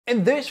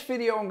In this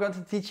video I'm going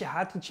to teach you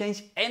how to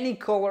change any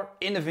color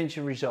in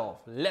Davinci Resolve.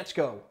 Let's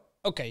go!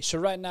 Okay, so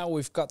right now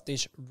we've got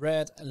this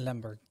red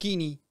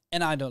Lamborghini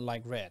and I don't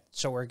like red,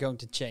 so we're going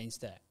to change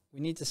that.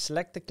 We need to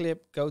select the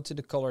clip, go to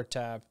the color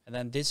tab, and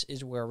then this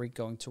is where we're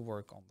going to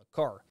work on the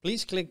car.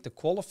 Please click the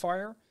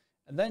qualifier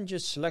and then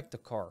just select the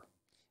car.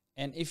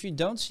 And if you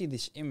don't see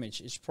this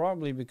image, it's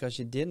probably because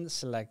you didn't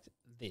select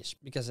this,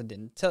 because I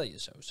didn't tell you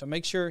so. So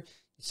make sure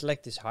you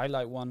select this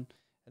highlight one,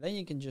 and then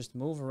you can just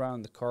move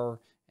around the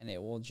car and it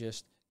will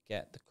just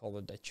get the color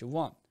that you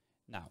want.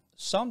 Now,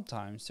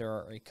 sometimes there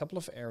are a couple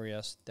of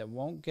areas that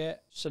won't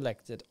get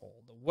selected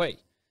all the way.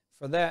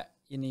 For that,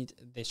 you need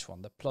this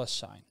one, the plus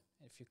sign.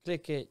 If you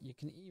click it, you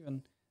can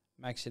even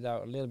max it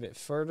out a little bit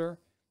further.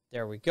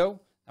 There we go.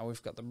 Now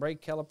we've got the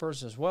brake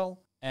calipers as well.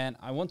 And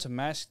I want to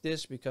mask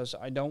this because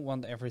I don't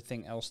want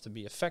everything else to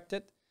be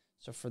affected.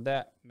 So for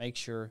that, make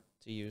sure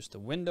to use the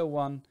window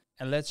one.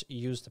 And let's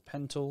use the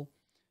pen tool.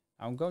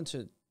 I'm going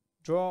to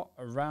draw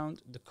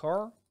around the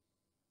car.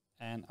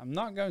 And I'm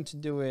not going to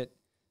do it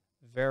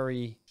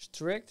very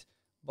strict,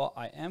 but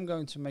I am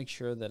going to make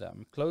sure that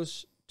I'm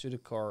close to the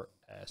car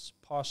as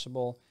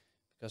possible,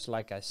 because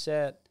like I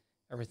said,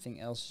 everything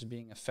else is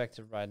being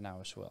affected right now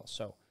as well.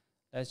 So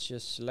let's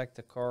just select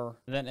the car.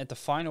 And then at the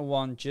final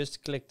one,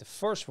 just click the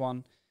first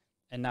one,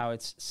 and now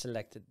it's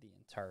selected the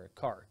entire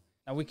car.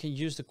 Now we can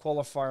use the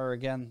qualifier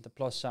again, the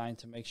plus sign,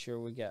 to make sure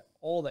we get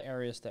all the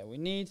areas that we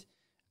need.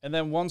 And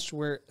then once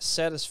we're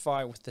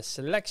satisfied with the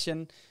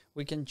selection,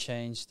 we can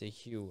change the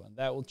hue, and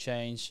that will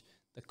change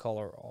the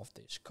color of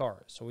this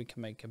car. So we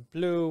can make it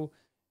blue,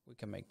 we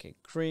can make it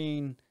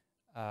green,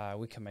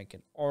 we can make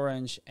it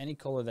orange, any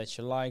color that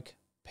you like,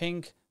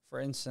 pink for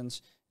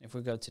instance. If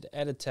we go to the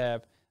edit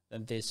tab,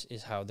 then this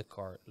is how the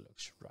car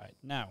looks right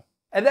now.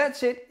 And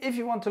that's it. If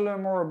you want to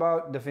learn more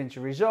about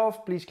Davinci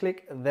Resolve, please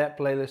click that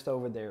playlist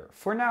over there.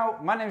 For now,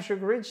 my name is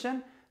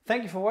Richardson.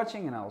 Thank you for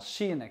watching and I'll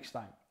see you next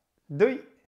time. Doei!